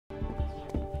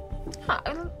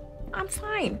I'm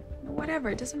fine. Whatever,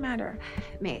 it doesn't matter.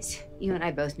 Maze, you and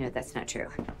I both know that's not true.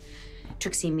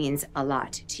 Trixie means a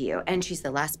lot to you, and she's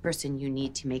the last person you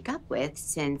need to make up with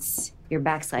since you're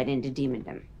backslide into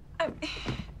demondom.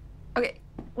 Okay,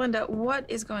 Linda, what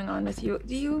is going on with you?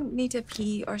 Do you need to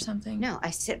pee or something? No, I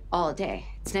sit all day.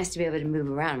 It's nice to be able to move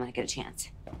around when I get a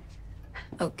chance.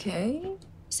 Okay.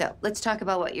 So, let's talk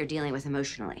about what you're dealing with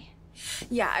emotionally.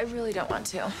 Yeah, I really don't want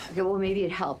to. Okay, well, maybe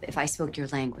it'd help if I spoke your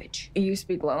language. You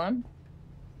speak Welland?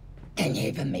 Kan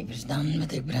jij van mij verstaan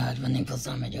wat ik praat, want ik wil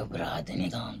samen met jou praten en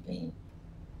ik kan niet.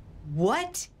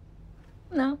 What?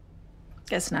 No,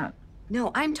 guess not.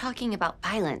 No, I'm talking about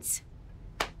violence.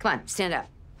 Come on, stand up.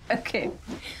 Okay.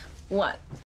 1,